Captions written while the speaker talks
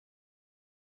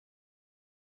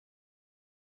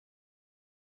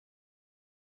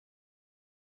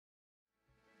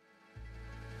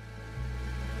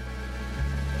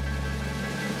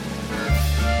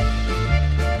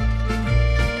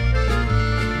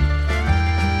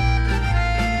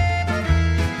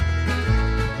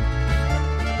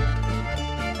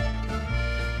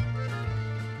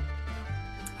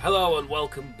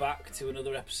welcome back to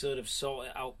another episode of Sort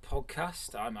It Out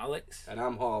Podcast. I'm Alex. And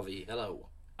I'm Harvey. Hello.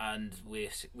 And we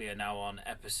are now on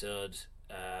episode,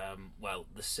 the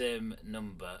same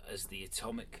number as the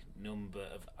atomic number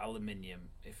of aluminium,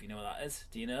 if you know what that is.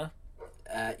 Do you know?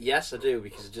 Yes, I do,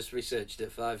 because I just researched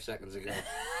it 5 seconds ago.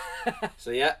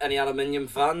 So yeah, any aluminium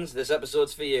fans, this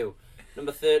episode's for you.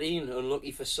 Number 13,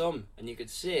 unlucky for some. And you could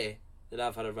say that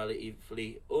I've had a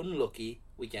relatively unlucky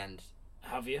weekend.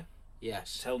 Have you?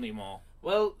 Yes. Tell me more.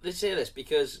 Well, they say this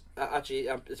because,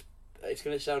 it's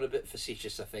going to sound a bit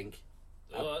facetious, I think.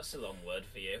 Oh, that's a long word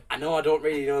for you. I know, I don't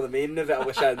really know the meaning of it. I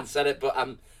wish I hadn't said it, but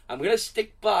I'm going to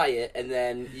stick by it, and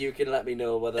then you can let me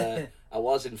know whether I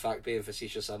was, in fact, being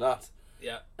facetious or not.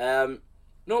 Yeah.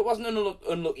 No, it wasn't an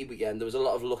unlucky weekend. There was a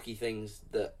lot of lucky things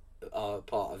that are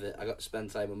part of it. I got to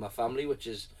spend time with my family, which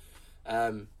is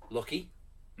lucky.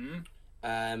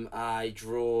 Mm. I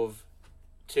drove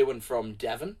to and from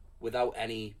Devon without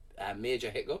any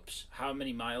major hiccups. How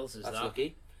many miles is that? That's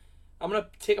lucky. I'm going to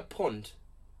take a punt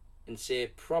and say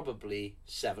probably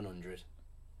 700.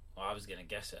 Well, I was going to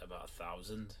guess it about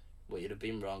 1,000. Well, you'd have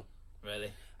been wrong.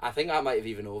 Really? I think I might have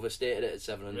even overstated it at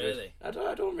 700. Really? I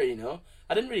don't really know.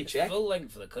 I didn't really check. Full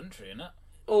length for the country, isn't it?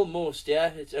 Almost,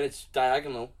 yeah. It's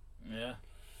diagonal. Yeah.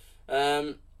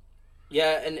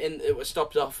 Yeah, and it was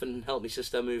stopped off and helped my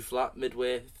sister move flat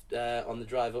midway on the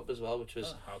drive up as well, which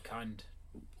was... Oh, how kind.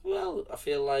 Well, I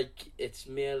feel like it's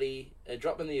merely a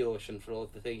drop in the ocean for all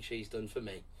of the things she's done for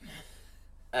me.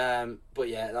 But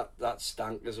yeah, that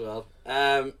stank as well.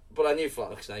 But I knew flat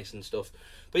looks nice and stuff.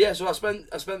 But yeah, so I spent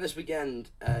this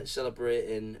weekend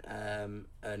celebrating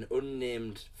an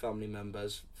unnamed family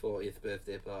member's 40th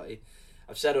birthday party.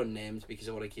 I've said unnamed because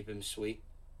I want to keep him sweet,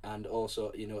 and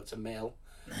also, it's a male.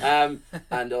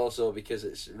 And also because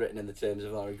it's written in the terms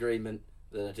of our agreement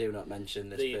that I do not mention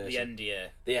this person. The NDA.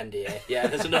 The NDA, yeah.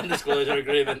 There's a non-disclosure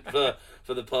agreement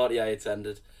for the party I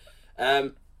attended.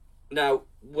 Now,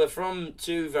 we're from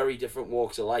two very different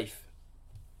walks of life,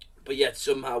 but yet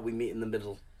somehow we meet in the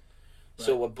middle. Right.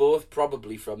 So we're both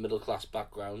probably from middle-class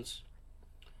backgrounds,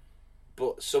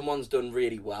 but someone's done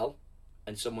really well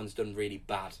and someone's done really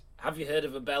bad. Have you heard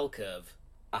of a bell curve?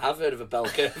 I have heard of a bell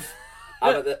curve.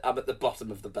 I'm at the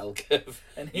bottom of the bell curve.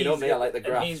 And you know me, I like the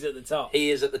graph. And he's at the top. He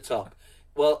is at the top.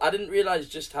 Well, I didn't realise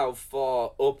just how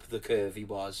far up the curve he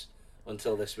was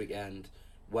until this weekend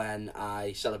when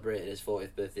I celebrated his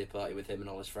 40th birthday party with him and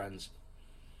all his friends.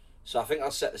 So I think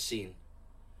I'll set the scene.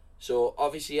 So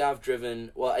obviously I've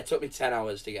driven... Well, it took me 10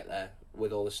 hours to get there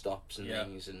with all the stops and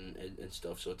things and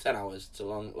stuff. So 10 hours, it's a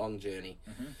long journey.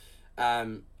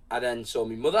 Mm-hmm. I then saw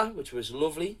my mother, which was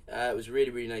lovely. It was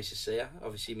really, really nice to see her.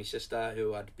 Obviously, my sister,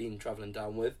 who I'd been travelling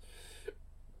down with.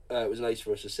 It was nice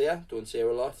for us to see her. Don't see her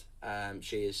a lot.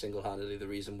 She is single-handedly the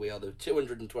reason we are the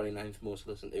 229th most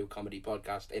listened to comedy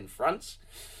podcast in France.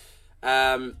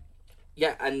 And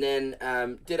then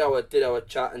did our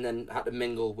chat and then had to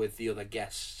mingle with the other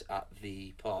guests at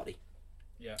the party.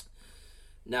 Yeah.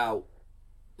 Now,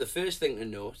 the first thing to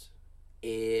note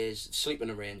is sleeping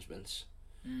arrangements.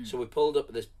 Mm. So we pulled up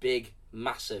at this big,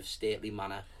 massive, stately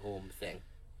manor home thing.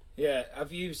 Yeah,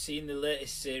 have you seen the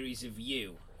latest series of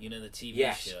You? You know, the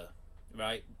TV show?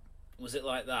 Right? Was it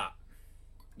like that?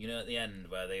 You know, at the end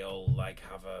where they all,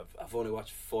 have a... I've only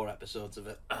watched 4 episodes of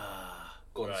it.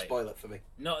 Go on, right. Spoil it for me.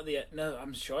 Not at the... No,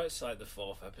 I'm sure it's like the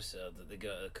 4th episode that they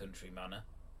go to the country manor.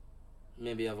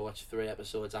 Maybe I've watched 3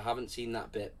 episodes. I haven't seen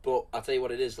that bit. But I'll tell you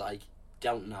what it is like.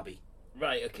 Downton Abbey.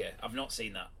 Right, okay. I've not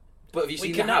seen that. But have you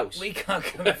seen The House? We can't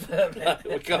confirm it.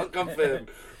 We can't confirm.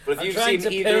 But if you've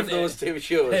seen either of those 2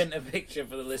 shows... Paint a picture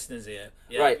for the listeners here.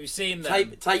 Yeah, right. You've seen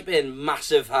them. Type in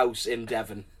massive house in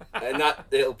Devon. And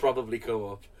it'll probably come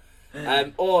up.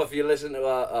 Or if you listen to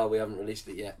our... we haven't released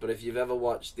it yet. But if you've ever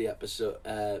watched the episode...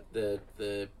 the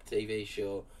TV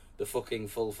show, The Fucking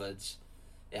Fulfords,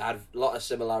 it had a lot of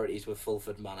similarities with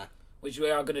Fulford Manor. Which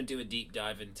we are going to do a deep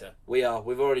dive into. We are.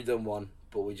 We've already done one.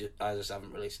 But I just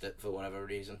haven't released it for whatever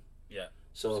reason. Yeah.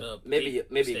 So maybe you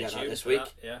get that this week.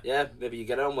 That, yeah, maybe you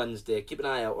get it on Wednesday. Keep an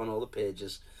eye out on all the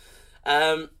pages.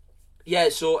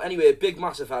 So anyway, big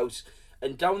massive house,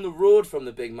 and down the road from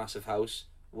the big massive house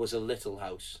was a little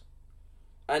house,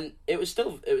 and it was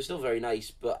still very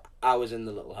nice. But I was in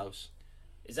the little house.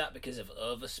 Is that because of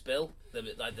overspill?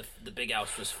 The big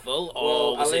house was full,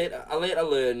 or I later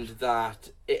learned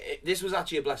that this was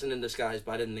actually a blessing in disguise,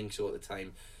 but I didn't think so at the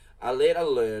time. I later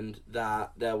learned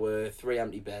that there were 3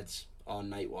 empty beds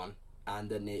on night 1,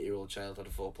 and an 8-year-old child had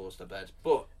a 4-poster bed.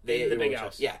 But in the big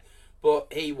house, yeah.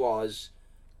 But he was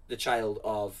the child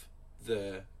of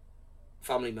the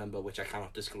family member, which I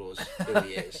cannot disclose who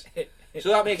he is. So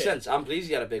that makes sense. I'm pleased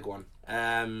he had a big one.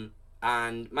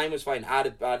 and mine was fine. I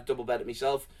had a double bed at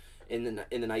myself in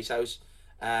the nice house,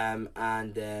 and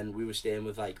then we were staying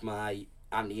with like my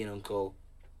auntie and uncle,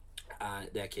 and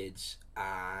their kids,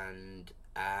 and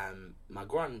my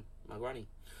granny,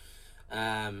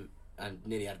 and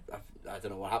nearly I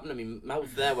don't know what happened to my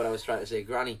mouth there when I was trying to say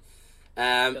granny.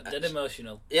 Did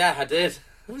emotional? Yeah, I did.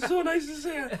 It was so nice to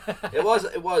see her.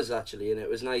 It was actually, and it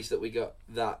was nice that we got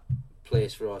that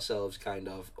place for ourselves, kind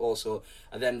of. Also,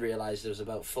 I then realised there was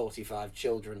about 45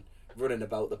 children running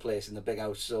about the place in the big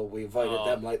house, so we avoided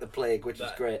them like the plague, which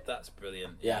was great. That's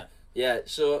brilliant. Yeah.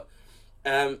 So,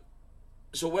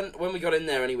 so when we got in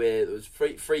there anyway, it was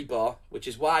free bar, which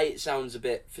is why it sounds a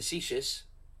bit facetious.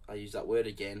 I use that word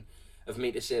again, of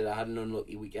me to say that I had an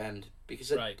unlucky weekend,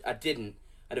 because I didn't.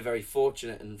 I had a very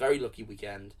fortunate and very lucky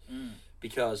weekend,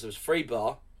 because there was free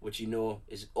bar, which you know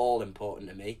is all important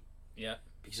to me. Yeah.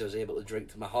 Because I was able to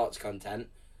drink to my heart's content,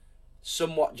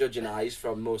 somewhat judging eyes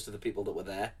from most of the people that were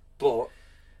there, but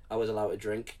I was allowed to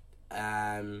drink,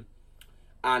 and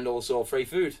also free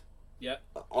food. Yeah.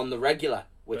 On the regular,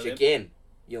 which Brilliant. Again,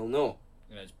 you'll know.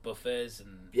 You know, it's buffets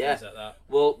and things like that.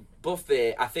 Well,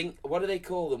 buffet, I think, what do they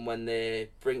call them when they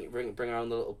bring around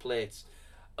the little plates?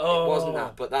 Oh. It wasn't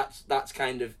that, but that's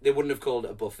kind of, they wouldn't have called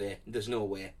it a buffet. There's no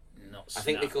way. Not snacks. I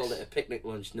think they called it a picnic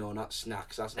lunch. No, not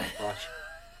snacks. That's not posh.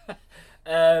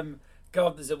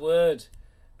 God, there's a word.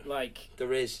 Like...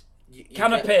 There is.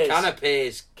 Canapes.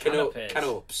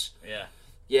 Canopes. Yeah.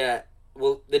 Yeah.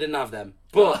 Well, they didn't have them,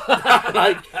 but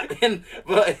in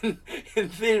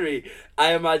theory,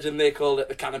 I imagine they called it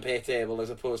the canapé table as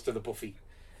opposed to the buffet,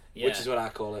 which is what I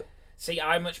call it. See,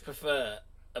 I much prefer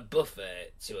a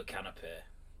buffet to a canapé.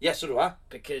 Yeah, so do I.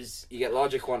 Because you get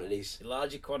larger quantities.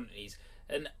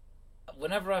 And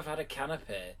whenever I've had a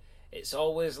canapé, it's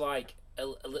always like a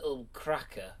little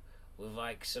cracker with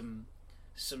like some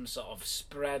sort of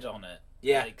spread on it.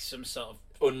 Yeah. Like some sort of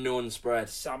unknown spread.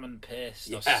 Salmon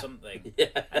paste or something.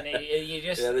 Yeah. And you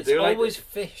just, they it's do always like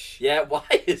fish. Yeah, why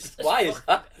is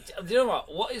that? Do you know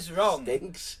what? What is wrong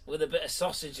Stinks. with a bit of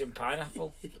sausage and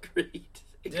pineapple? Agreed.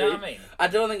 Do you know what I mean? I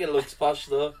don't think it looks posh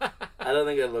though. I don't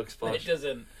think it looks posh. It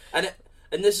doesn't. And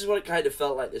this is what it kind of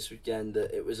felt like this weekend.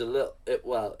 That it was a little.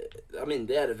 I mean,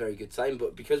 they had a very good time,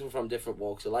 but because we're from different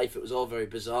walks of life, it was all very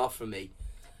bizarre for me.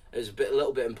 It was a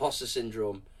little bit imposter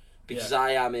syndrome, because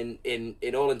I am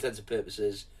in all intents and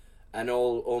purposes, and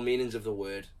all meanings of the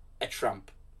word, a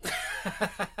tramp.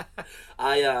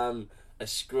 I am a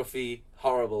scruffy,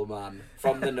 horrible man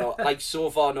from the north, like so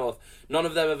far north. None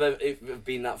of them have ever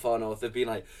been that far north. They've been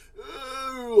like,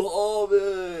 oh,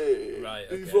 Harvey, right?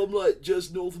 Okay. From like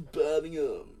just north of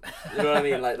Birmingham. You know what I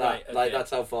mean? Like that. Right, okay. Like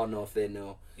that's how far north they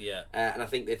know. Yeah. And I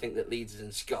think they think that Leeds is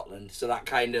in Scotland, so that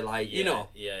kind of like you know.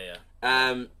 Yeah.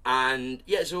 And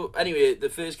yeah. So anyway, the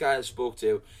first guy I spoke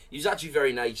to, he was actually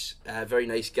very nice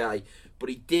guy. But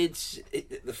he did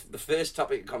the first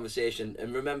topic of conversation,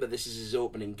 and remember, this is his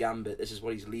opening gambit. This is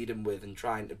what he's leading with and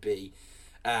trying to be.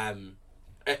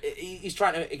 He's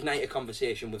trying to ignite a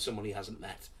conversation with someone he hasn't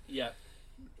met. Yeah.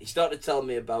 He started telling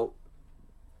me about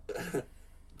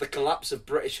the collapse of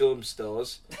British home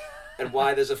stores and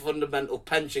why there's a fundamental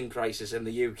pension crisis in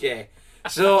the UK.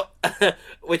 So,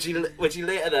 which he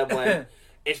later then went,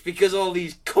 it's because all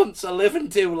these cunts are living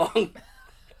too long,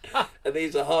 and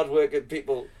these are hard-working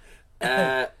people.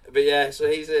 But yeah, so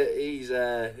he's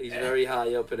very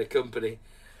high up in a company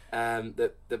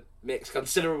that makes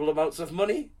considerable amounts of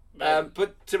money. Right.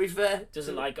 But to be fair,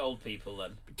 Doesn't like old people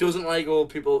then. Doesn't like old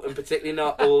people, and particularly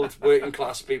not old working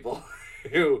class people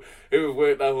who have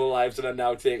worked their whole lives and are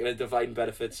now taking a defined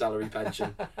benefit salary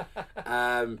pension.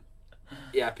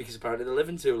 Yeah, because apparently they're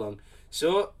living too long.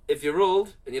 So if you're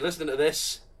old and you're listening to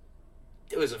this,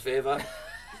 do us a favour.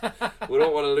 We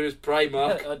don't want to lose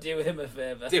Primark. Or do him a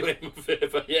favour. Do him a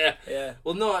favour, yeah. Yeah.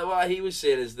 Well, no, what he was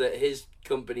saying is that his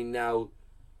company now,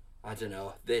 I don't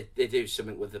know, they do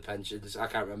something with the pensions. I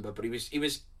can't remember, but he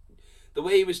was the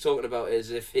way he was talking about it is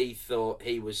if he thought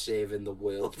he was saving the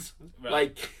world, Right.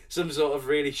 like some sort of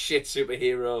really shit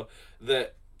superhero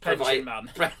that Pension man.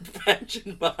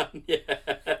 Pension man, yeah,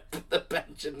 the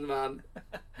pension man.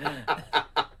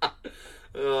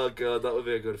 Oh god, that would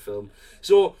be a good film.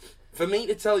 So, for me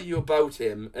to tell you about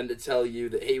him and to tell you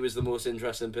that he was the most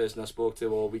interesting person I spoke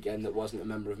to all weekend that wasn't a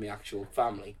member of my actual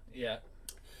family, Yeah.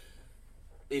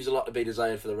 leaves a lot to be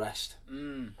desired for the rest.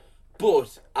 Mm.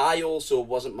 But I also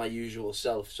wasn't my usual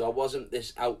self, so I wasn't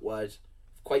this outward,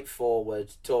 quite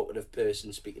forward, talkative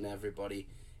person speaking to everybody.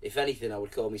 If anything, I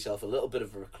would call myself a little bit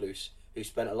of a recluse who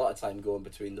spent a lot of time going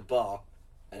between the bar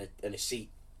and a seat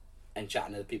and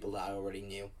chatting to the people that I already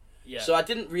knew. Yeah. So I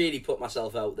didn't really put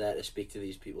myself out there to speak to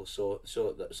these people. So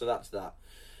that's that.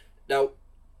 Now,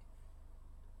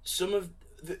 some of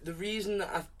the reason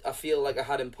that I feel like I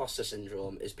had imposter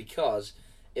syndrome is because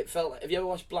it felt like, have you ever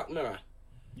watched Black Mirror?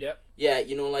 Yep. Yeah,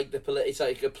 you know, like it's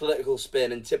like a political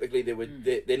spin, and typically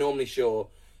they normally show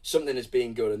something as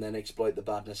being good and then exploit the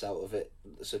badness out of it,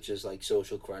 such as like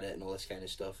social credit and all this kind of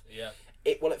stuff. Yeah.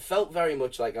 It felt very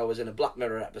much like I was in a Black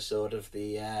Mirror episode of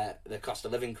the cost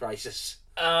of living crisis.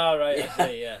 Oh, right, Yeah. I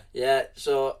see, yeah. Yeah,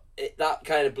 so that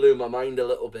kind of blew my mind a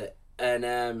little bit.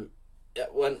 And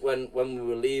when we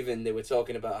were leaving, they were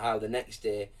talking about how the next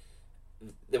day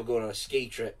they were going on a ski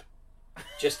trip,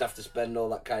 just after spending all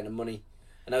that kind of money.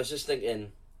 And I was just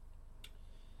thinking,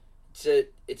 it's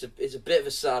a bit of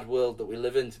a sad world that we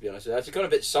live in, to be honest. It's gone a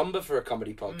bit somber for a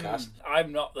comedy podcast.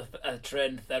 I'm not a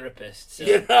trained therapist, so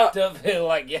You're not. don't feel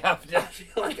like you have to. I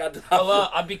feel like I'd have... Although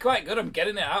I'd be quite good at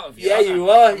getting it out of you. Yeah, aren't I? you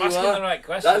are. I'm you asking are. the right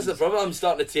questions. That's the problem. I'm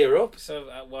starting to tear up. So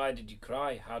why did you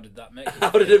cry? How did that make you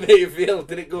How did it make you feel?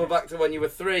 Did it go back to when you were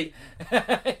 3?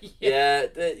 Yeah.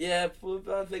 Yeah. Well,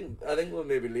 I think we'll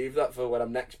maybe leave that for when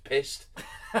I'm next pissed.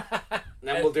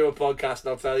 Then we'll do a podcast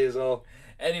and I'll tell you all.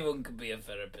 Anyone could be a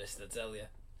therapist, I tell you.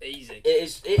 Easy.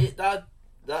 That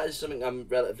is something I'm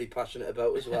relatively passionate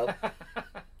about as well.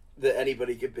 That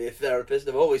anybody could be a therapist.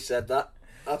 I've always said that.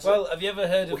 Have you ever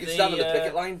heard of we can stand on the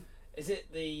picket line. Is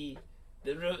it the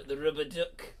rubber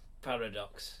duck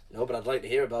paradox? No, but I'd like to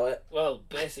hear about it. Well,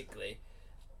 basically,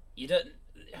 you don't.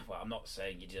 Well, I'm not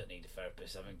saying you don't need a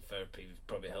therapist. I think therapy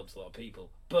probably helps a lot of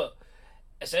people. But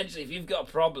essentially, if you've got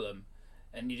a problem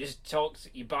and you just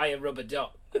you buy a rubber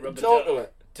duck.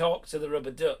 Talk to the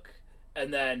rubber duck,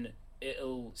 and then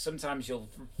sometimes you'll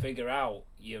figure out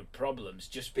your problems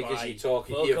just because by you're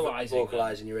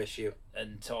vocalising your issue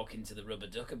and talking to the rubber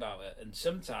duck about it. And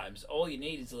sometimes all you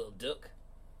need is a little duck.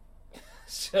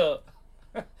 So,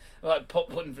 like,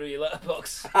 pop one through your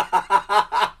letterbox.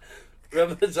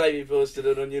 Remember the time you posted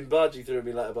an onion bhaji through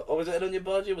my letterbox? Or was it an onion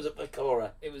bhaji or was it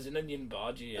pakora? It was an onion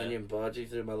bhaji, yeah. Onion bhaji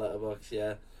through my letterbox,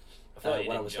 yeah.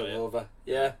 When I was hungover.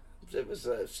 Yeah, it was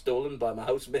stolen by my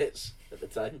housemates at the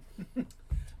time.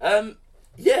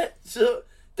 Yeah, so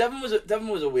Devon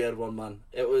was a weird one, man.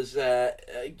 It was a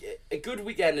good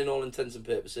weekend in all intents and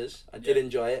purposes. I did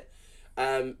enjoy it.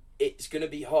 It's going to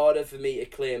be harder for me to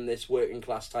claim this working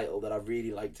class title that I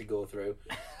really like to go through.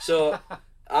 So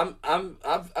I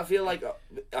feel like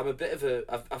I'm a bit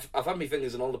of I've had my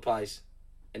fingers in all the pies,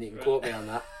 and you can quote me on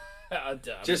that. I'm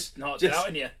just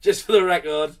doubting you. Just for the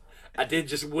record, I did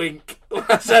just wink when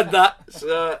I said that.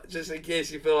 So just in case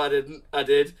you thought I didn't, I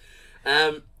did.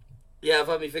 Yeah, I've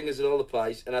had my fingers in all the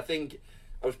pies, and I think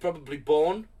I was probably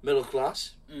born middle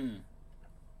class,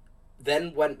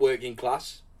 then went working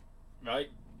class, right,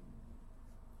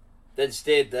 then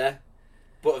stayed there,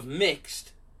 but have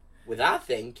mixed with, I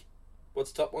think,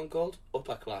 what's top one called?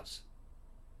 Upper class.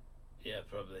 Yeah,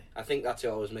 probably. I think that's who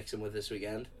I was mixing with this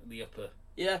weekend. The upper.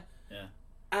 Yeah. Yeah.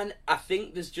 And I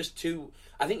think there's just two.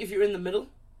 I think if you're in the middle,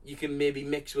 you can maybe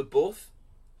mix with both.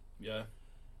 Yeah.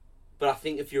 But I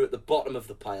think if you're at the bottom of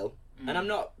the pile, and I'm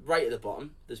not right at the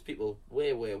bottom, there's people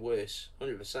way, way worse,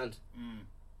 100%.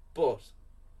 But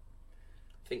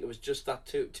I think it was just that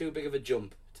too big of a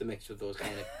jump to mix with those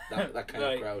kind of that kind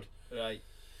of crowd. Right.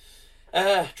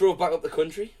 Drove back up the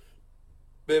country.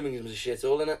 Birmingham's a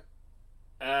shithole,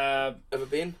 innit? Ever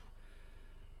been?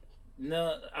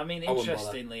 No, I mean,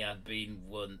 interestingly, I'd been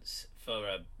once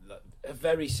for a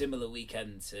very similar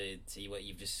weekend to what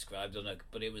you've just described,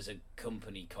 but it was a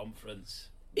company conference.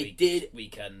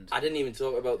 Weekend. I didn't even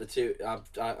talk about the two. I'm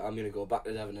going to go back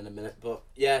to Devon in a minute, but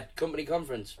yeah, company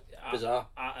conference. Bizarre.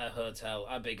 At a hotel,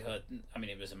 a big hotel. I mean,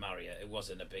 it was a Marriott. It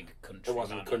wasn't a big country. It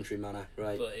wasn't a country manor,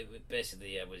 right? But it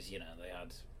basically was. They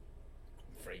had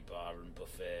free bar and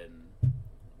buffet and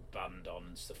band on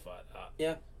and stuff like that.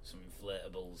 Yeah. Some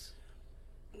inflatables.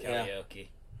 Karaoke.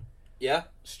 Yeah.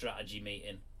 Strategy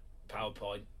meeting.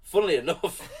 PowerPoint. Funnily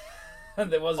enough. And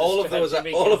there was all of those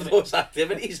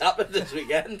activities happened this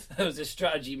weekend. There was a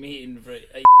strategy meeting for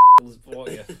a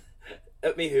 40th.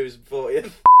 At me who's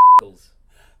 40th.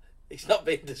 It's not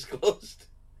being disclosed.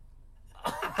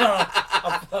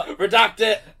 Redact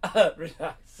it.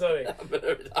 Sorry. I'm going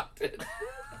to redact it.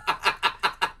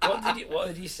 What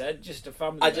did you say? Just a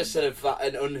family I member? just said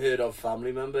an unheard of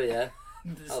family member, yeah.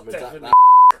 I'll redact that.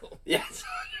 Yes,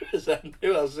 100%.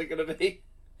 Who else is it going to be?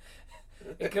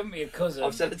 It couldn't be a cousin.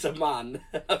 I've said it's a man.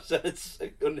 I've said it's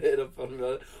unheard of family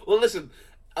member. Well, listen,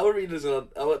 our listeners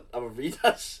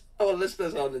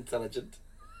aren't intelligent.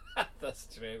 That's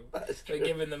true. We're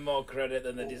giving them more credit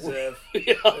than they deserve.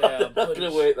 I'm not going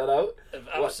to wait that out. Of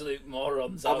absolute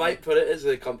morons. I might put it as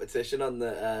a competition on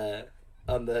the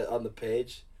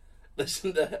page.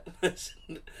 listen to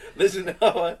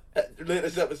our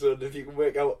latest episode. If you can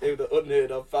work out who the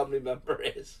unheard of family member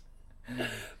is,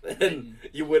 then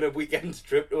you win a weekend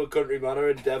trip to a country manor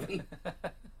in Devon.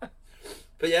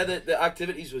 But yeah, the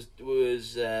activities was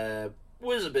a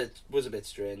bit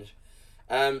strange.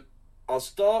 I'll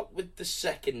start with the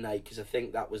second night because I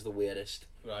think that was the weirdest.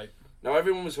 Right. Now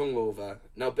everyone was hungover.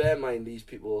 Now bear in mind these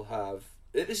people have.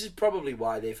 This is probably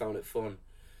why they found it fun,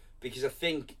 because I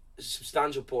think a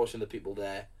substantial portion of the people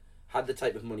there had the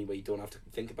type of money where you don't have to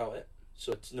think about it,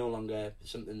 so it's no longer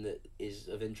something that is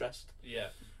of interest. Yeah.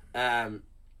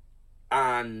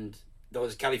 And there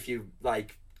was kind of few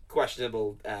like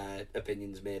questionable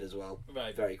opinions made as well.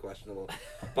 Right. Very questionable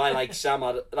by like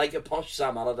like a posh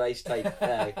Sam Allardyce type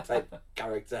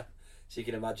character. So you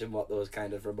can imagine what those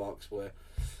kind of remarks were.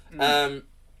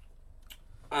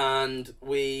 And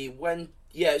we went.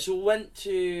 Yeah, so we went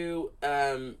to.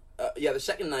 The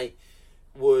second night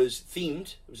was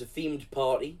themed. It was a themed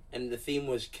party, and the theme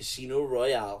was Casino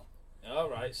Royale. All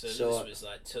right, so this was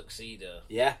like tuxedo.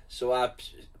 Yeah, so I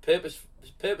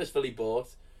purposefully bought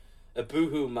a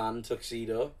Boohoo Man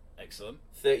tuxedo. Excellent.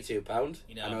 £32.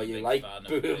 You know, I know I'm a you big like fan of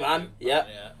Boohoo Man. Yeah.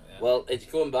 Yeah. Well, it's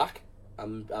going back.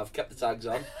 I've kept the tags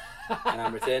on, and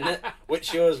I'm returning it, which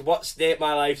shows what state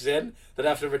my life's in. That I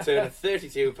have to return a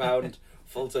 £32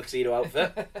 full tuxedo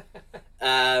outfit.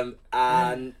 And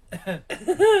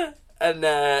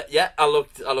I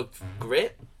looked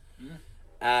great.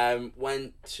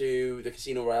 Went to the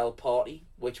Casino Royale party,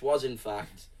 which was in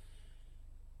fact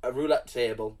a roulette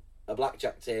table, a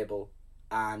blackjack table,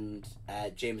 and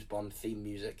James Bond theme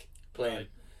music playing. Right.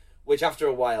 Which after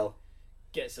a while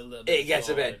gets a little bit. It gets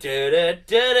boring. a bit.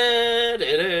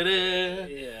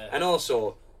 Yeah. And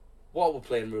also, what we're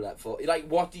playing roulette for? Like,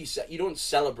 what do you say? You don't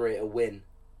celebrate a win.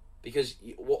 Because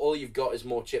all you've got is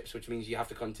more chips, which means you have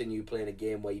to continue playing a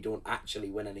game where you don't actually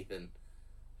win anything.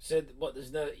 So what?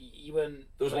 There's no. You weren't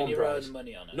There was putting one your prize. own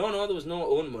money on it. No, there was no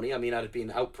own money. I mean, I'd have been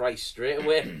outpriced straight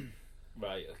away.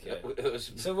 Right. Okay. It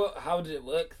was, So what? How did it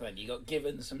work then? You got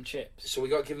given some chips. so we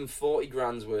got given 40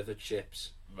 grand's worth of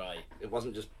chips. Right. It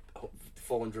wasn't just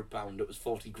 £400. It was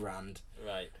 40 grand.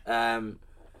 Right.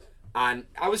 And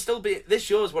I was still being. This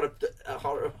shows what a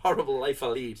horrible life I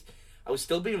lead. I was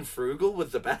still being frugal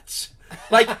with the bets.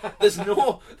 Like,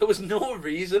 there was no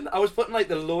reason. I was putting like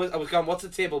the lowest. I was going, what's the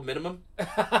table minimum?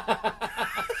 I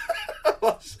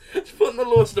was putting the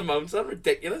lowest amounts. That's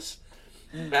ridiculous.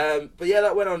 But yeah,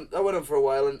 that went on for a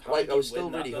while, and How like did I was you still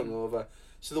win that really then? hungover.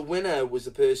 So the winner was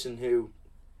the person who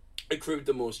accrued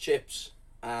the most chips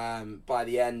by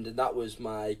the end, and that was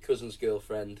my cousin's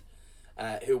girlfriend,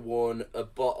 who won a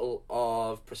bottle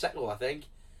of Prosecco, I think.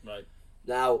 Right.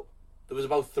 Now, there was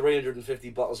about 350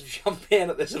 bottles of champagne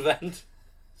at this event,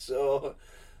 so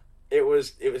it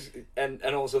was, and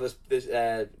also this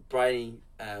Bryony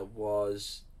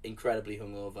was incredibly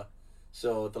hungover,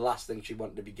 so the last thing she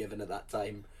wanted to be given at that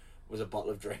time was a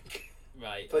bottle of drink.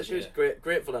 Right. But she was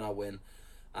grateful in our win,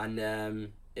 and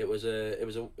it was a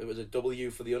W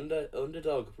for the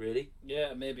underdog, really.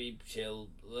 Yeah, maybe she'll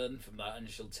learn from that and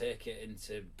she'll take it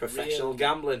into Professional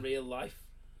gambling. real life.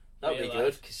 That'd be real good.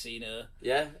 life casino.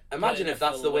 Yeah, imagine Getting if a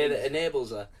that's full the way win. that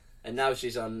enables her, and now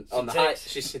she's on the takes- high.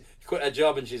 She's quit her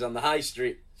job and she's on the high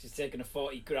street. She's taking a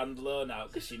 40 grand loan out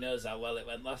because she knows how well it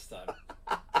went last time.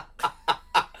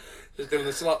 Just doing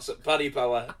the slots at Paddy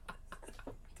Power.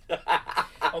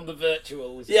 On the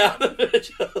virtuals. Yeah, the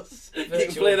virtuals. You can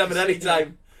Virtual play them at any casino.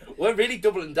 time. We're really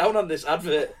doubling down on this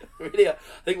advert. Really, I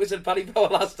think we said Paddy Power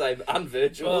last time and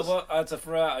virtuals. Well, what, I had to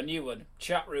throw out a new one.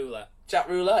 Chat roulette Chat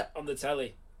roulette, on the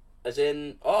telly. as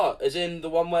in the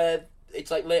one where it's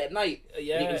like late at night.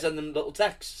 Yeah. And you can send them little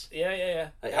texts. Yeah.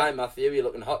 Like, hi Matthew, you're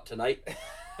looking hot tonight.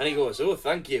 And he goes, oh,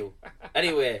 thank you.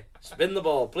 Anyway, spin the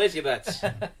ball, place your bets.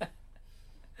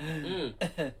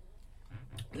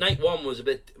 Night one was a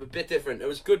bit different. It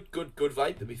was good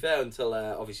vibe, to be fair, until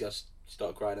obviously I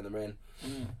started crying in the rain.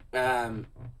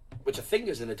 Which I think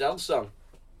is an Adele song.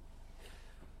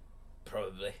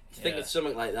 Probably. I think it's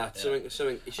something like that. Yeah.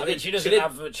 Something. She doesn't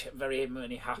have very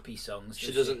many happy songs. She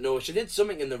does doesn't know. She did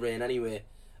something in the rain anyway.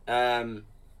 But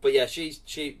yeah, she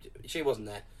wasn't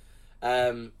there.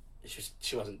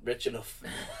 She wasn't rich enough.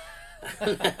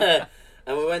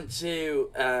 And we went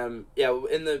to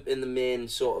in the main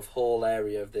sort of hall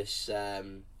area of this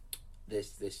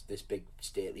this big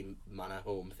stately manor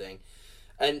home thing.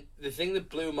 And the thing that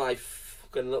blew my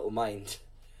fucking little mind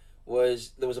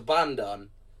was there was a band on,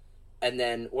 and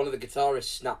then one of the guitarists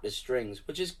snapped his strings,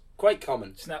 which is quite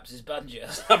common. Snaps his banjo.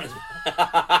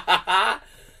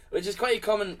 Which is quite a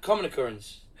common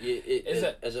occurrence. Is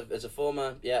it? As a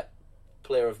former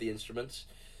player of the instruments,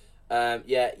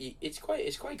 It's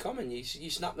quite common. You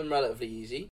snap them relatively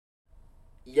easy.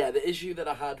 Yeah, the issue that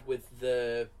I had with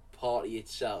the party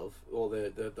itself, or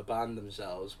the band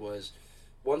themselves, was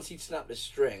once he'd snapped a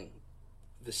string,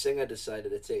 the singer decided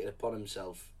to take it upon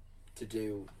himself to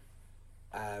do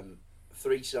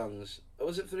 3 songs.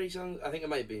 Was it 3 songs? I think it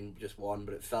might have been just one,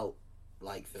 but it felt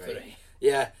like 3.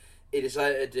 Yeah, he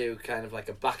decided to do kind of like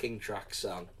a backing track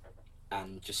song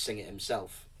and just sing it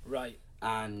himself. Right.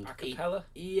 And a cappella?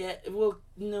 Yeah, well,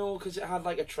 no, because it had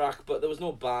like a track, but there was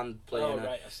no band playing. Oh,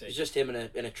 right, I see. It's just him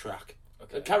in a track.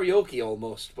 Okay. Karaoke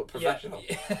almost, but professional.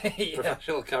 Yeah.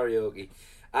 Professional karaoke.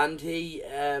 And he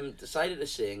decided to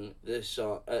sing a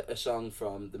song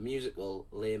from the musical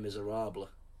Les Miserables.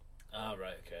 Oh,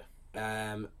 right, okay.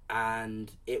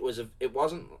 And it wasn't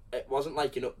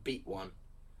like an upbeat one.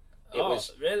 It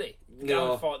was really?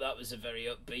 No. I thought that was a very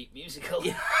upbeat musical.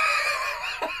 Yeah.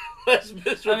 I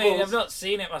mean, I've not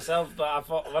seen it myself, but I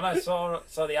thought when I saw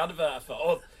the advert, I thought,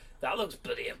 oh, that looks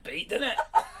pretty upbeat, doesn't it?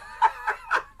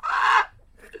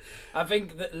 I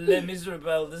think that Les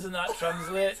Miserables, doesn't that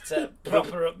translate to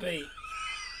proper upbeat?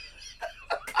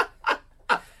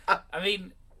 I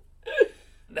mean,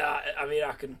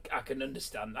 I can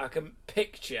understand. I can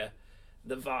picture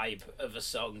the vibe of a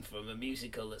song from a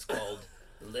musical that's called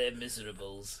Les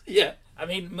Miserables. Yeah. I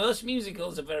mean, most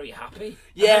musicals are very happy.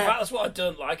 Yeah. In fact, that's what I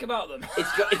don't like about them.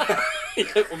 It's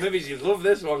got, well, maybe you love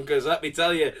this one, because let me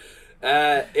tell you,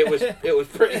 it was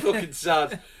pretty fucking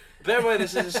sad. Bear in mind,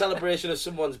 this is a celebration of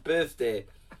someone's birthday,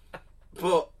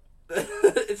 but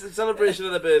it's a celebration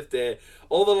of their birthday.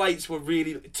 All the lights were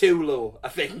really too low, I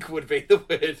think would be the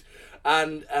word.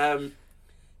 And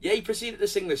he proceeded to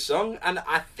sing this song, and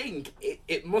I think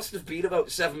it must have been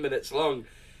about 7 minutes long.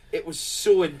 It was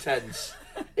so intense.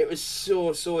 It was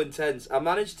so intense. I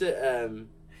managed to...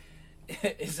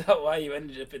 Is that why you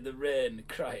ended up in the rain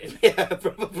crying? Yeah,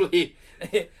 probably.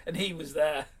 And he was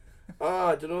there. Oh,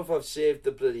 I don't know if I've saved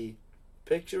the bloody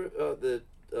picture.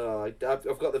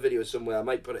 I've got the video somewhere. I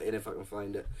might put it in if I can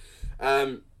find it.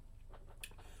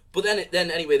 But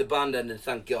then anyway, the band ended,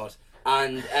 thank God.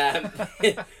 And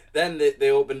then they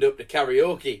opened up to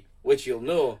karaoke, which you'll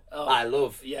know I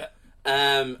love. Yeah.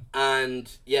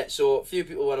 So a few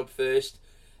people went up first.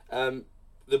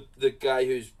 The guy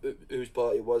whose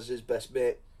party it was, his best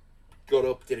mate, got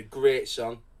up, did a great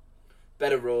song,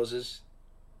 Bed of Roses.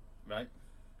 Right.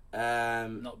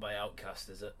 Not by Outcast,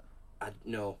 is it?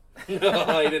 No, he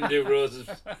didn't do Roses.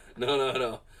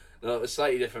 No, it was a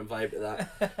slightly different vibe to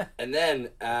that. And then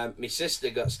my sister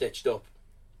got stitched up.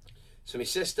 So my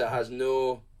sister has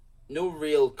no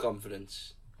real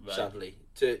confidence, right, sadly,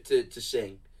 to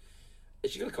sing.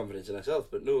 She got confidence in herself,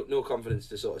 but no confidence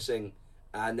to sort of sing.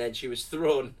 And then she was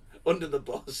thrown under the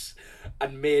bus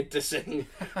and made to sing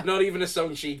not even a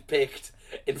song she'd picked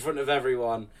in front of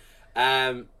everyone.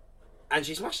 And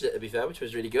she smashed it, to be fair, which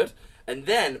was really good. And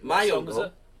then my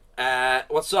uncle...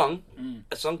 what song?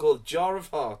 A song called Jar of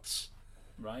Hearts.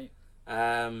 Right.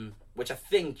 Which I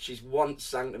think she's once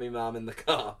sang to me mum in the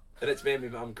car, and it's made me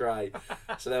mum cry.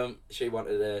 So then she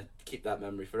wanted to keep that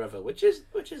memory forever, which is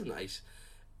nice.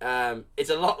 It's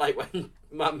a lot like when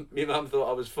my mum thought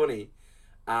I was funny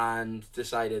and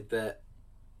decided that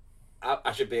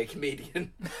I should be a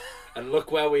comedian. And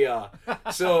look where we are.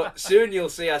 So soon you'll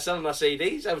see us selling our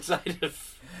CDs outside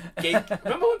of gig.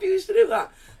 Remember when people used to do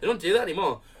that? They don't do that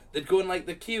anymore. They'd go in like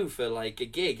the queue for like a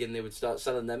gig, and they would start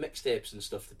selling their mixtapes and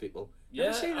stuff to people. You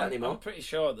don't see that anymore. I'm pretty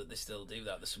sure that they still do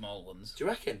that, the small ones. Do you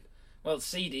reckon? Well,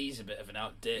 CD's a bit of an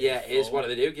outdated. Yeah, it is. What do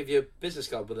they do? Give you a business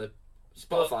card with a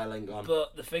Spotify link on.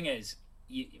 But the thing is,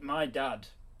 my dad,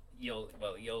 I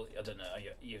don't know,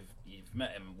 you've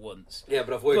met him once. Yeah,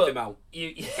 but I've worked him out.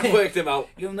 I've worked him out.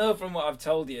 You'll know from what I've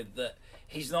told you that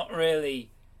he's not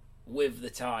really with the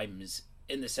times,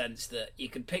 in the sense that you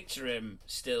can picture him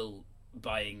still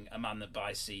buying a man that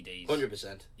buys CDs.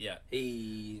 100%. Yeah.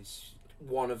 He's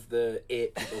one of the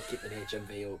 8 people keeping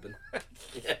HMV open.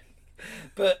 Yeah.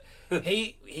 But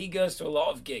he goes to a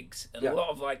lot of gigs, and a lot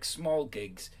of like small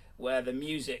gigs where the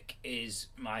music is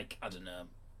like, I don't know,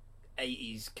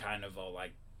 80s kind of, or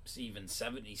like even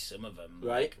 70s, some of them.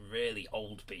 Right. Like really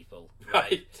old people.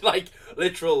 Right. Like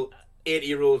literal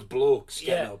 80-year-old blokes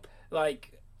getting up.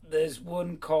 Like there's a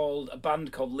band called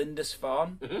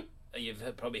Lindisfarne. Mm-hmm.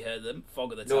 You've probably heard of them.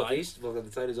 Fog of the Tide. Northeast, Fog of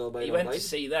the Tide is all by. He went to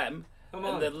see them,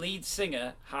 and the lead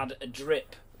singer had a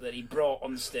drip that he brought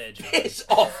on stage. Piss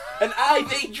off! An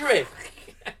IV drip!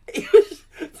 He was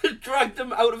dragged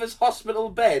him out of his hospital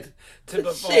bed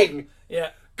to sing.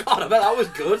 Yeah. God, I bet that was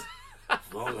good.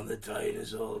 Fog of the Tide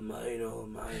is all mine, all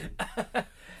mine.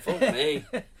 Fuck me.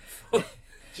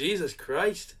 Jesus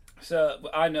Christ. So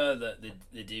I know that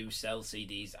they do sell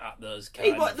CDs at those Hey,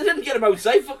 kind what? of... They didn't get them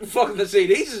outside fucking the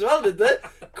CDs as well, did they?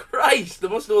 Christ, they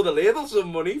must owe the label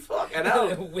some money. Fucking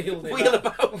hell. Wheel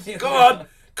them out.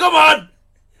 Come on.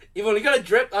 You've only got a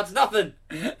drip, that's nothing.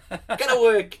 Get to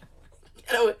work.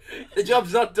 The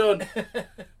job's not done.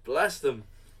 Bless them.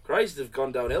 Christ, they've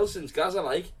gone downhill since Gaza,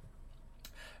 like.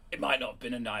 It might not have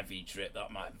been an IV drip,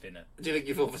 that might have been it. Do you think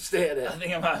you've overstated it? I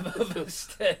think I might have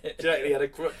overstayed. Do you reckon he had a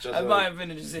crutch or I something? might have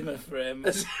been a Zimmer frame.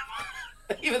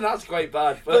 Even that's quite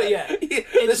bad. But yeah,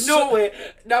 there's no way.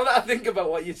 Now that I think about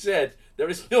what you said, there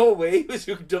is no way he was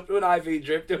hooked up to an IV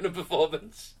drip doing a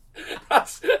performance.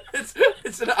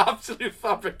 It's an absolute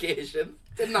fabrication.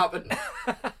 Didn't happen.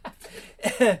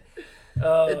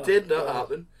 It did not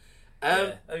happen.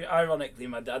 Yeah. Ironically,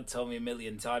 my dad told me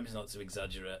 1,000,000 times not to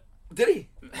exaggerate. Did he?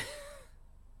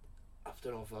 I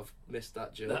don't know if I've missed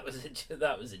that joke. That was a joke.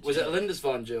 Was it a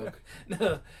Lindisfarne joke?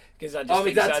 No, because I just. Oh,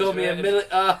 my dad told me 1,000,000.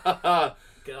 God.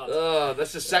 Oh,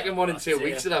 that's the second one in 2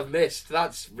 weeks that I've missed.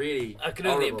 That's really. I can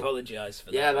only horrible. apologise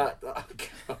for that. Yeah, that. Oh,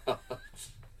 God.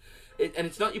 And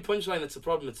it's not your punchline that's the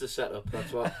problem, it's the setup.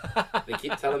 That's what they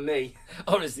keep telling me.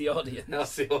 Or is the audience?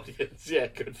 That's the audience. Yeah,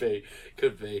 could be.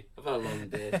 I've had a long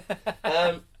day.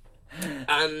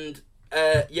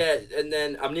 And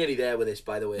then I'm nearly there with this,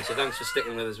 by the way. So thanks for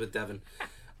sticking with us with Devon.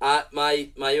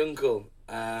 My uncle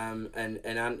and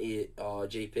auntie are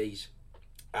GPs,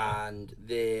 and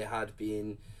they had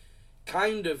been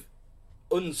kind of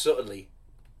unsubtly,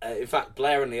 in fact,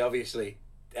 blaringly, obviously,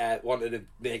 wanted to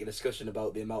make a discussion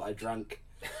about the amount I drank.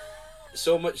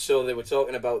 So much so they were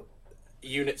talking about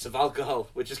units of alcohol,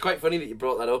 which is quite funny that you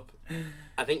brought that up.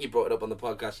 I think you brought it up on the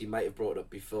podcast. You might have brought it up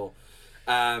before.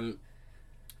 And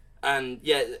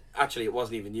yeah, actually, it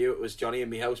wasn't even you. It was Johnny in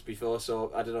my house before.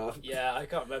 So I don't know. Yeah, I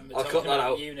can't remember. I'll cut that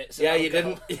out. Units. Yeah, you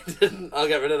didn't. I'll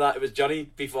get rid of that. It was Johnny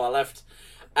before I left.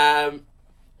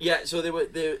 Yeah, so they were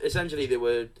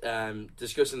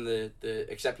discussing the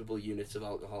acceptable units of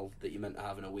alcohol that you're meant to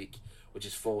have in a week, which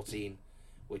is 14,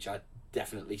 which I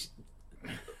definitely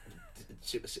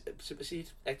exceed.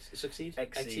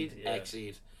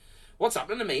 What's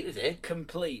happening to me today?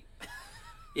 Complete.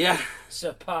 Yeah.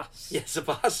 Surpass. Yeah,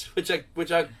 surpass, which I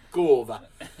go over,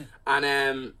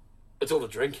 and it's all the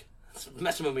drink. It's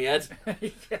messing with my head.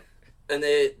 Yeah. And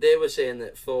they were saying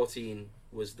that 14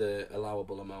 was the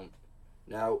allowable amount.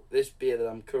 Now, this beer that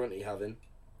I'm currently having,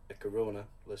 a Corona,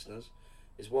 listeners,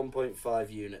 is 1.5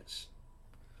 units.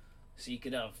 So you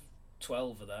could have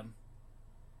 12 of them.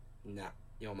 Nah,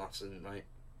 your maths isn't right.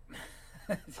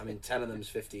 I mean, 10 of them's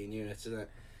 15 units, isn't it?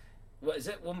 What is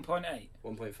it? 1.8?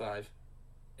 1.5.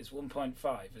 It's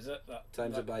 1.5, is it?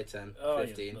 Times it by 10. Oh,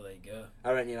 15. Yeah, well, there you go.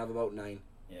 I reckon you'd have about 9.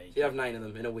 Yeah, So you have 9 of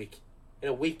them in a week. In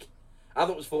a week. I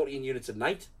thought it was 14 units a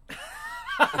night.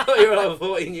 I thought you would have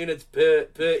 14 units per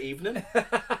evening.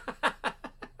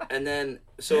 And then,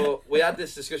 so we had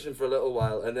this discussion for a little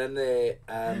while, and then they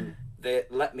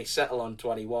let me settle on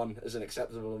 21 as an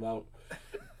acceptable amount.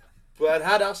 But I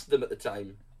had asked them at the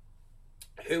time,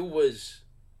 who's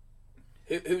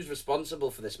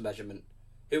responsible for this measurement?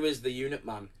 Who is the unit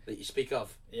man that you speak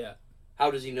of? Yeah.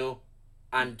 How does he know?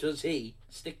 And does he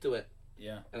stick to it?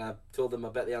 Yeah. And I told them I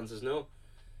bet the answer's no.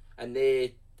 And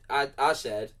I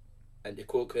said, and to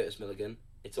quote Curtis Milligan,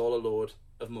 it's all a load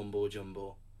of mumbo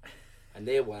jumbo. And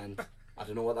they went, I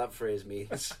don't know what that phrase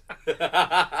means.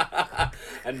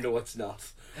 And no, it's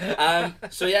not.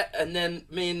 So yeah, and then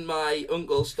me and my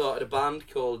uncle started a band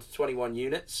called 21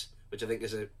 Units, which I think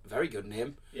is a very good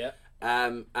name. Yeah.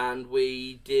 And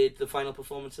we did the final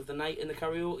performance of the night in the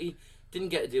karaoke. Didn't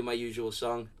get to do my usual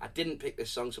song. I didn't pick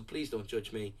this song, so please don't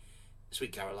judge me.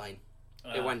 Sweet Caroline.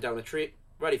 It went down a treat.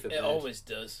 Ready for bed. It always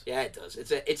does. Yeah, it does.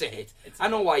 It's a hit. I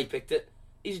know why he picked it.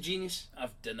 He's a genius.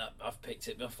 I've done that. I've picked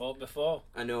it before.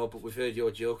 I know, but we've heard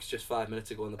your jokes just 5 minutes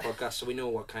ago on the podcast, so we know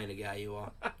what kind of guy you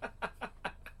are.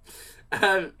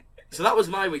 So that was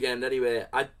my weekend anyway.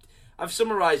 I've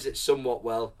summarised it somewhat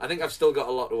well. I think I've still got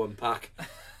a lot to unpack,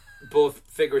 both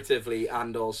figuratively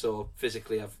and also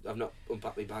physically. I've not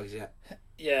unpacked my bags yet.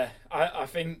 Yeah, I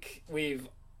think we've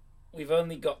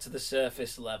only got to the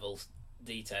surface level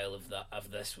detail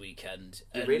of this weekend.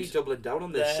 You're really doubling down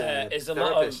on this. There is a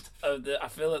therapist. lot of I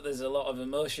feel that there's a lot of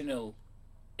emotional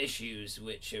issues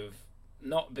which have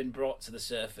not been brought to the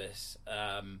surface,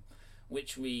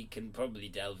 which we can probably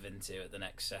delve into at the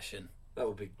next session. That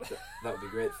would be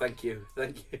great. Thank you.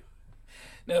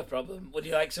 No problem. Would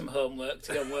you like some homework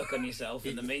to go and work on yourself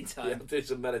in the meantime? Yeah, I'll do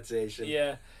some meditation.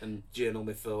 Yeah. And journal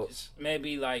my thoughts.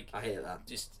 Maybe I hate that.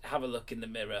 Just have a look in the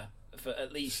mirror for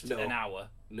at least an hour.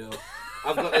 No.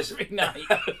 I've got this every night.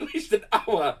 At least an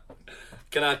hour.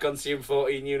 Can I consume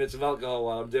 14 units of alcohol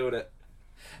while I'm doing it?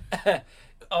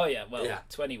 Oh yeah, well, Yeah.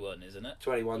 21, isn't it?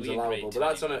 21's We allowable, agreed but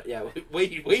that's on 21.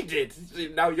 a we did.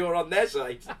 Now you're on their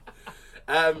side.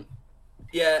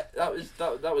 Yeah,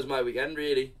 that was my weekend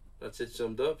really. That's it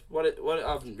summed up. What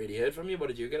I haven't really heard from you. What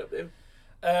did you get up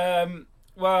to?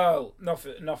 Well,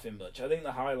 nothing much. I think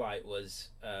the highlight was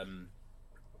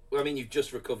Well, I mean, you've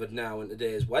just recovered now, and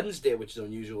today is Wednesday, which is an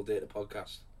unusual day to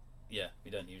podcast. yeah,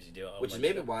 we don't usually do it. On Which is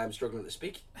Wednesday. maybe why I'm struggling to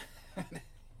speak.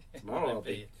 Tomorrow I'll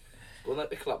be going like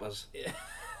the clappers. Yeah.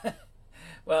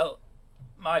 Well,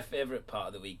 my favourite part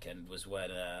of the weekend was when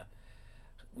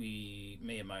me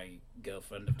and my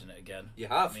girlfriend have done it again. You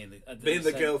have? Me and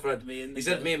the girlfriend. He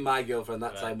said girl- me and my girlfriend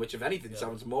that Right. time, which if anything Yeah.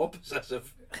 sounds more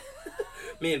possessive.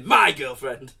 Me and my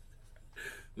girlfriend.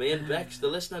 Me and Bex, the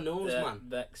listener knows, man.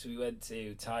 Bex, we went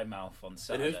to Tynemouth on And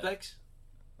Saturday. who's Bex?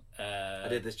 I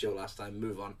did this joke last time.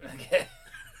 Move on. Okay.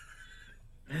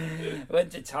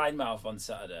 Went to Tynemouth on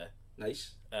Saturday.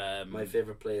 Nice. My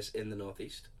favourite place in the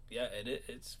northeast. Yeah,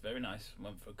 it's very nice.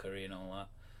 Went for a curry and all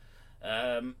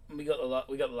that. We got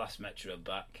the last metro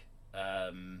back,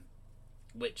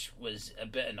 which was a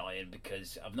bit annoying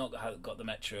because I've not got the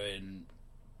metro in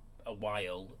a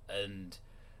while, and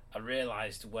I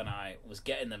realised when I was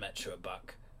getting the metro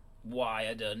back why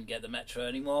I don't get the metro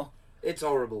anymore. It's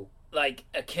horrible. Like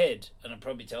a kid, and I'm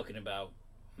probably talking about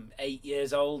 8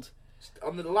 years old.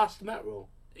 On the last metro.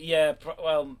 Yeah,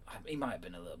 well, he might have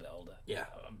been a little bit older. Yeah.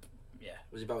 Yeah.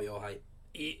 Was about your height.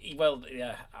 Well,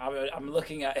 yeah. I'm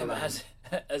looking at him 11.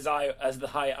 as the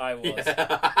height I was.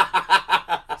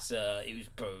 Yeah. So he was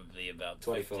probably about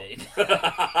 24.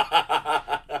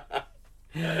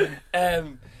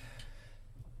 15.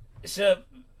 So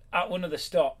at one of the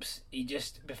stops,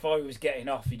 before he was getting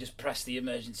off, he just pressed the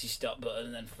emergency stop button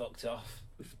and then fucked off.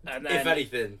 And then, If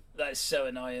anything, that's so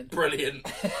annoying.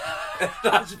 brilliant.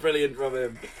 That's brilliant from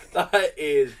him. That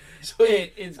is. So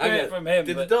It's great from him.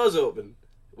 Did the but doors open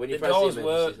when you the pressed doors the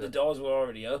were emergency the stop? doors were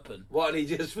already open. What, and he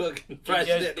just fucking He pressed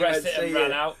just it, pressed it "See and ya."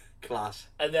 ran out. Class.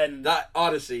 And then That,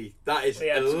 honestly, that is We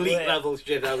had to elite wait. level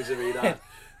shithousery.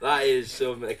 That is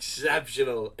some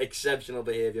exceptional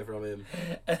behaviour from him.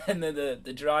 and then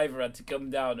the driver had to come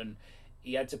down and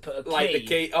he had to put a key. Like the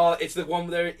key. Oh, it's the one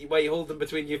where you hold them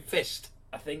between your fist.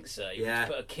 I think so. You Yeah. had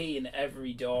to put a key in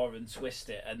every door and twist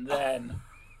it, and then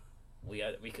we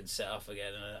could set off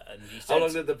again. And he said How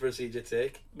long did the procedure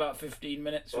take? about 15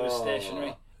 minutes from Oh.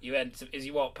 stationary. You went as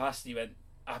you walked past. You went,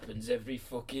 happens every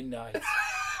fucking night.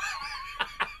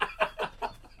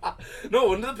 No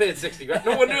wonder they paid 60 grand.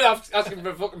 No wonder they're asking for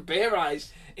a fucking pay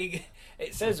rise. It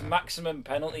says maximum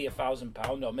penalty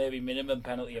 £1,000 or maybe minimum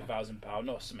penalty £1,000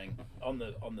 or something on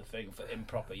the thing for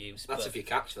improper use. That's but if you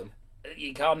catch them.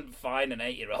 you can't fine an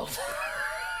 8-year-old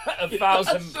 £1,000.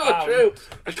 That's so true.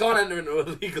 They can't enter into a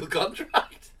legal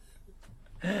contract.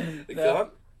 They No. can't.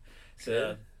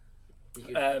 So, You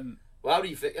could- well, how do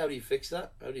you fix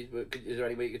that? Is there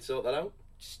any way you could sort that out?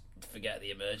 just forget the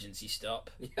emergency stop.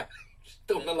 Yeah, just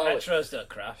don't allow it. Metros don't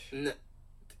crash.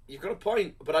 You've got a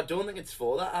point, but I don't think it's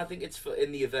for that. I think it's for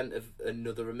in the event of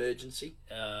another emergency,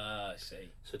 I see.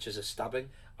 such as a stabbing.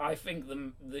 I think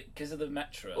because of the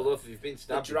metro, Although if you've been the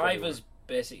stabbed, you probably driver's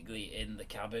basically in the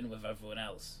cabin with everyone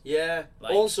else. yeah.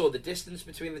 Like- Also, the distance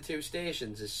between the two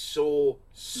stations is so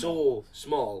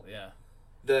small Yeah.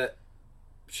 that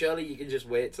surely you can just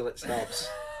wait till it stops.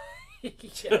 You know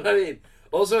Yeah. what I mean?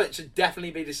 Also, it should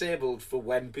definitely be disabled for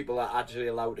when people are actually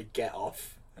allowed to get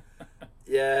off.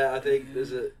 Yeah, I think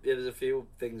there's a few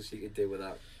things you could do with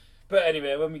that. But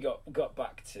anyway, when we got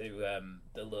back to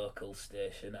the local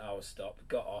station, our stop,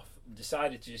 got off,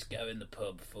 decided to just go in the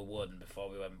pub for one before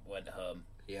we went home.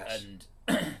 Yes. And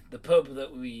the pub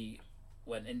that we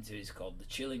went into is called the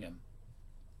Chillingham.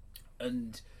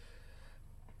 And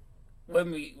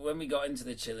when we got into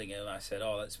the Chillingham, I said,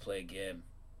 "Oh, let's play a game,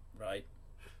 right?"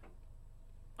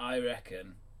 I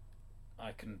reckon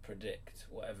I can predict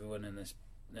what everyone in this.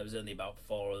 There was only about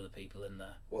 4 other people in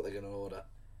there. What they're going to order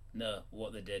No,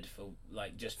 what they did for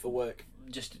just for work?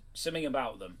 just something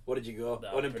about them. What did you go?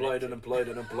 That I Unemployed.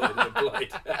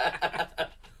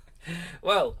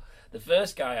 Well, the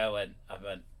first guy I went,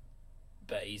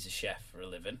 bet he's a chef for a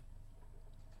living.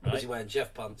 Right? Was he wearing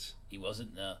chef pants? He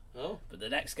wasn't, no. Oh. But the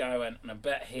next guy I went, and I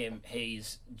bet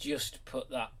he's just put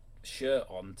that shirt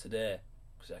on today,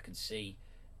 because I can see,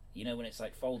 when it's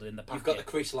like folded in the pocket. You've got the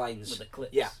crease lines. with the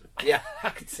clips. Yeah. I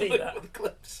could see that. With the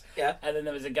clips. Yeah. And then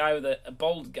there was a guy with a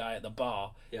bald guy at the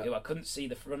bar Yeah. who I couldn't see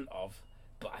the front of,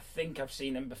 but I think I've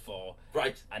seen him before.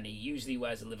 Right. And he usually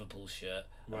wears a Liverpool shirt.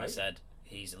 And I Right. said,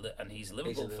 he's a Liverpool He's a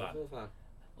fan. Liverpool fan.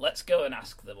 Let's go and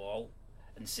ask them all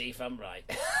and see if I'm right.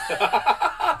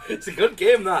 It's a good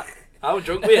game, that. How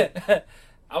drunk were you?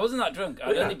 I wasn't that drunk.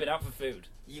 I'd only been out for food.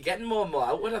 You're getting more and more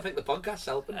outward. I think the podcast's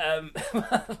helping.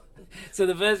 So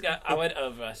the first guy, I went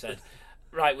over, I said,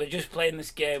 right, we're just playing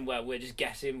this game where we're just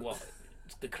guessing what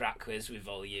the crack quiz we've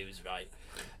all used, right?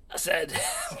 I said...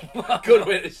 Good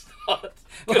way to start.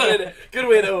 Good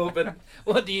way to open.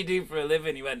 What do you do for a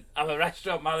living? He went, I'm a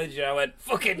restaurant manager. I went,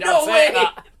 fucking No I'll way! take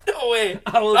that. No way!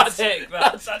 I will take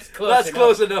that. That's close That's enough.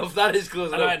 close enough. That is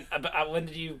close And enough. I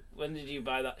went, when did you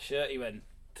buy that shirt? He went,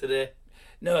 Today.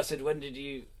 no, I said, when did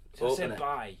you... So I Open said it.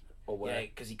 buy. Or where? Yeah,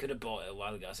 because he could have bought it a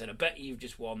while ago. I said, I bet you've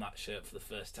just worn that shirt for the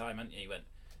first time, haven't you? He went,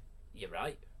 you're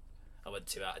right. I went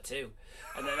 2 out of 2.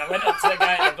 And then I went up to the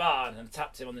guy at the bar and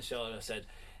tapped him on the shoulder and I said,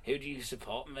 who do you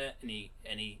support, mate?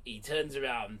 And he turns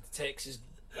around, takes his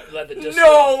leather duster No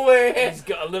off, way! and he's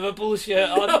got a Liverpool shirt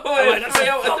on. No I way, went, that's 3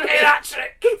 a out of fucking 3.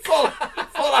 hat-trick! Full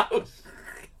house.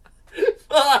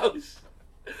 Full house.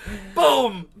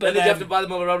 Boom! But Then did you have then- to buy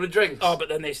them all around with drinks? Oh, but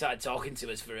then they started talking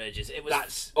to us for ages. It was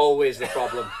That's always the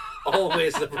problem.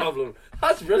 Always the problem.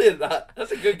 That's brilliant, that.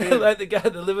 That's a good game. like the guy,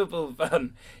 the Liverpool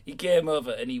fan, he came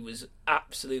over and he was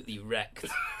absolutely wrecked.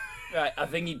 Right, I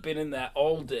think he'd been in there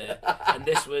all day, and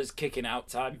this was kicking out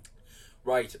time.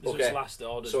 Right, This was okay. last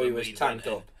orders. So he when was we tanked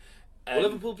went up. in. Well,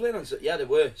 Liverpool playing on... Yeah, they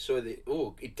were. So,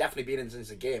 he'd definitely been in since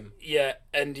the game. Yeah,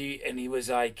 and he was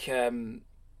like,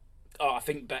 I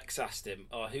think Bex asked him,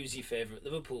 who's your favourite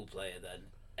Liverpool player then?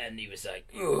 And he was like,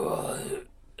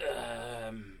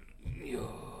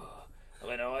 I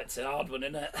went, it's a hard one,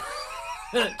 isn't it?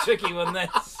 Tricky one,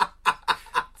 this.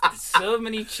 There's so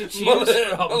many to choose from.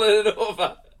 Mulling it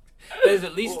over. There's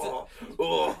at least...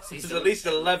 There's at least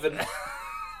 11.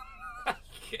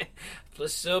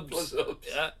 Plus subs. Plus subs.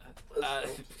 Yeah.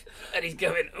 And he's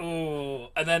going, ooh.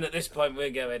 And then at this point we're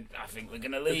going, I think we're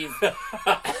going to leave.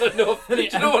 No, do you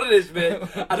know what it is, mate?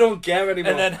 I don't care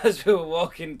anymore. And then as we were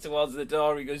walking towards the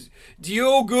door, he goes,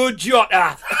 Diogo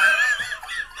Jota.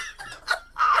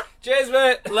 Cheers,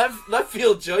 mate. Left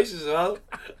field choice as well.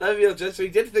 Left field choice. So he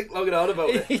did think long and hard about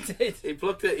it. He did. He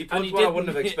plucked it. He And plucked what I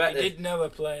wouldn't have expected. He did know a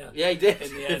player. Yeah, he did.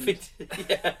 In the end.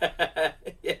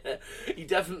 Yeah. He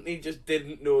definitely just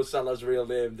didn't know Salah's real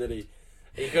name, did he?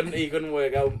 He couldn't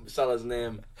work out Salah's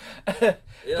name. Yeah,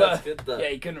 that's good. That. Yeah,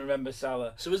 he couldn't remember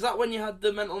Salah. So was that when you had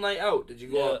the mental night out? Did you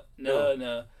go out?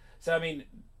 No. So I mean,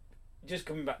 just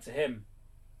coming back to him,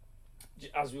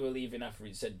 as we were leaving after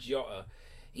he said Jota,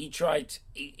 he tried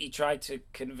to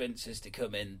convince us to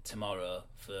come in tomorrow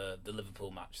for the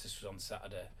Liverpool match. This was on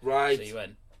Saturday. Right. So he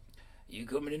went, you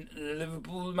coming into the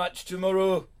Liverpool match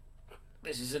tomorrow?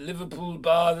 This is a Liverpool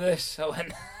bar, this. I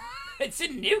went, it's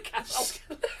in Newcastle.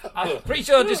 I'm pretty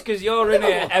sure just because you're in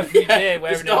here every day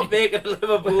wearing making a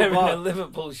Liverpool wearing bar. a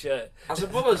Liverpool shirt. I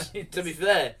suppose, to be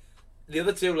fair, the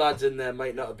other 2 lads in there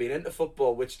might not have been into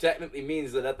football, which technically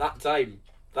means that at that time,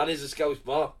 that is a Scouse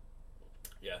bar.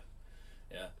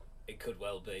 Yeah, it could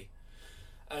well be.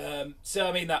 So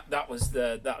I mean that was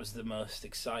the most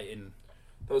exciting.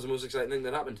 That was the most exciting thing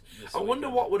that happened. This I wonder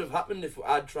weekend. what would have happened if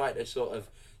I'd tried to sort of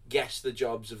guess the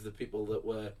jobs of the people that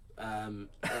were at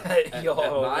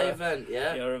my event.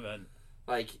 Yeah, Your event.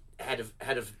 like head of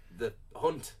the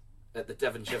hunt at the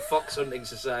Devonshire Fox Hunting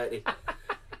Society,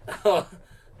 or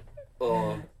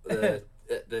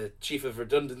the chief of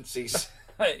redundancies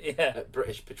Yeah. at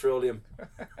British Petroleum.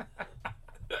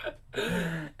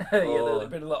 There'd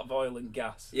been a lot of oil and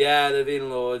gas. Yeah, there've been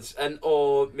loads,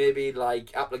 or maybe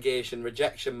like application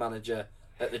rejection manager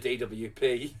at the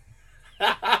DWP,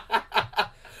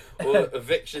 or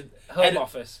eviction Home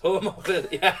office. Home office,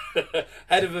 yeah,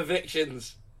 head of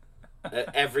evictions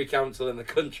at every council in the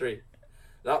country.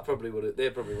 They probably would have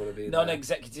been there.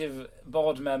 Non-executive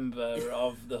board member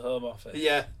of the Home Office.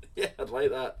 Yeah, I'd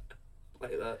like that.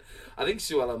 I think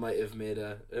Suella might have made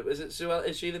a. Was it Suella?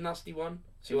 Is she the nasty one?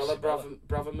 Suella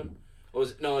Braverman? Or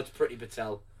is it, no, it's Priti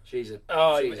Patel. She's a.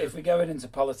 If we're going into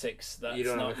politics, that's You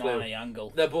don't have not a clue. my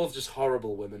angle. They're both just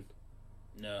horrible women.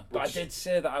 No, but I did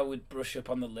say that I would brush up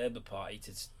on the Labour Party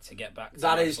to get back to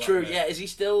That my is true. flatmate. Yeah, is he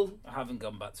still? I haven't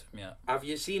gone back to him yet. Have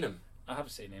you seen him? I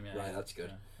have seen him, yeah. Right, that's good.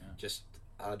 Yeah. Just,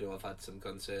 I know I've had some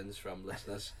concerns from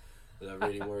listeners that are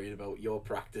really worried about your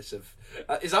practice of.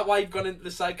 Is that why you've gone into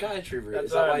the psychiatry route? That's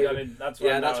Is that why? that's why.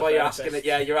 Yeah, I'm that's now why a you're asking it. therapist.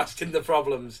 Yeah, you're asking the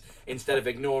problems instead of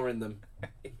ignoring them.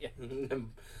 Yeah.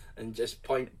 And just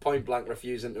point blank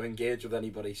refusing to engage with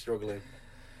anybody struggling.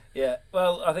 Yeah,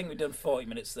 well, I think we've done 40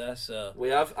 minutes there, so... We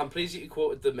have. I'm pleased that you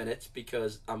quoted the minutes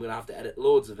because I'm going to have to edit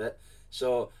loads of it.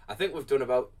 So I think we've done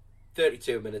about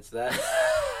 32 minutes there.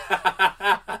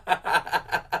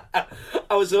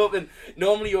 I was hoping...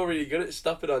 Normally you're really good at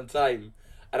stopping on time.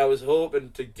 And I was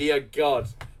hoping to dear God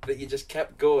that you just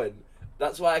kept going.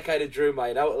 That's why I kind of drew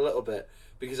mine out a little bit.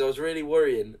 Because I was really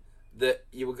worrying that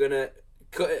you were going to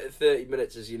cut it at 30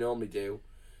 minutes as you normally do,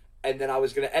 and then I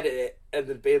was going to edit it, and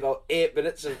there'd be about 8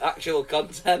 minutes of actual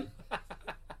content.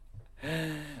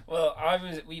 Well,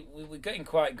 we were getting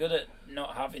quite good at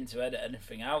not having to edit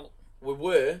anything out. We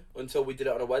were, until we did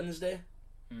it on a Wednesday.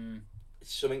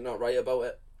 It's something not right about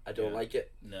it. I don't like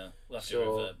it. No, we'll have to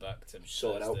revert back to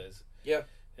sort it out. Thursdays. Yeah.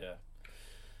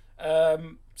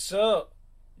 So,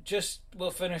 we'll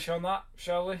finish on that,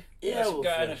 shall we? Yeah, we'll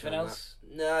got anything else?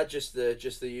 Nah, just the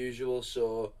usual.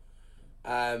 So,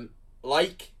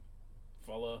 like,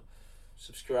 follow,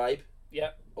 subscribe,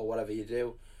 or whatever you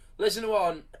do. Listen,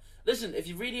 if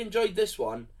you really enjoyed this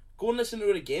one, go and listen to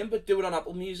it again, but do it on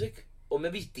Apple Music or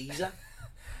maybe Deezer.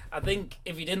 I think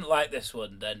if you didn't like this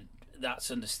one, then that's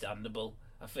understandable.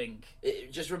 I think.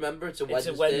 Just remember, it's a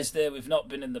Wednesday. It's a Wednesday. We've not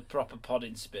been in the proper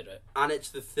podding spirit. And it's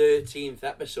the 13th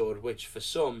episode, which for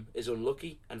some is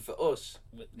unlucky, and for us,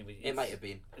 it might have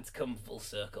been. It's come full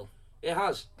circle. It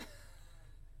has.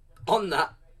 On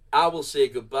that, I will say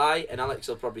goodbye, and Alex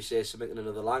will probably say something in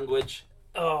another language.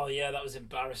 Oh, yeah, that was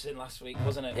embarrassing last week,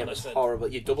 wasn't it? It was horrible.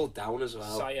 You doubled down as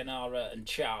well. Sayonara and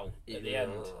ciao at the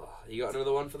end. You got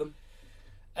another one for them?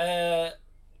 No.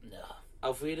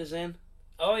 Auf Wiedersehen?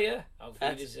 Oh, yeah. Auf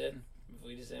Wiedersehen. Auf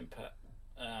Wiedersehen, Pet.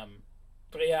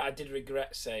 But yeah, I did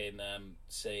regret saying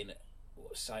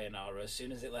sayonara as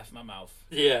soon as it left my mouth.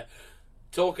 Yeah.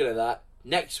 Talking of that,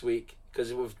 next week,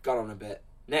 because we've gone on a bit,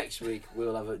 next week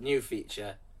we'll have a new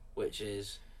feature, which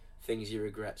is things you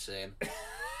regret saying.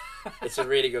 It's a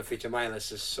really good feature. My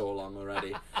list is so long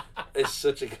already. It's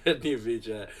such a good new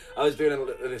feature. I was doing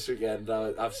it this weekend.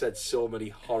 I've said so many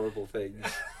horrible things.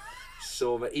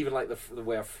 So many, even like the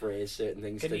way I phrase certain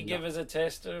things. Can you give us a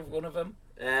taster of one of them?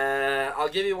 I'll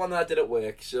give you one that I did at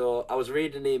work. So I was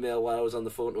reading an email while I was on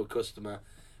the phone to a customer,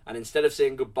 and instead of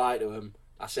saying goodbye to him,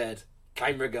 I said,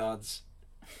 "Kind regards."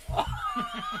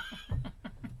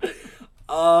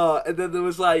 Oh, and then there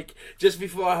was like, just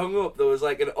before I hung up, there was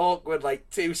like an awkward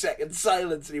 2-second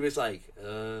silence, and he was like,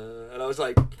 and I was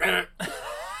like,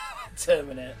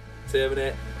 Terminate.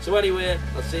 So anyway,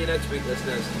 I'll see you next week,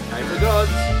 listeners. Kind regards.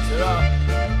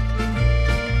 Ta-ra.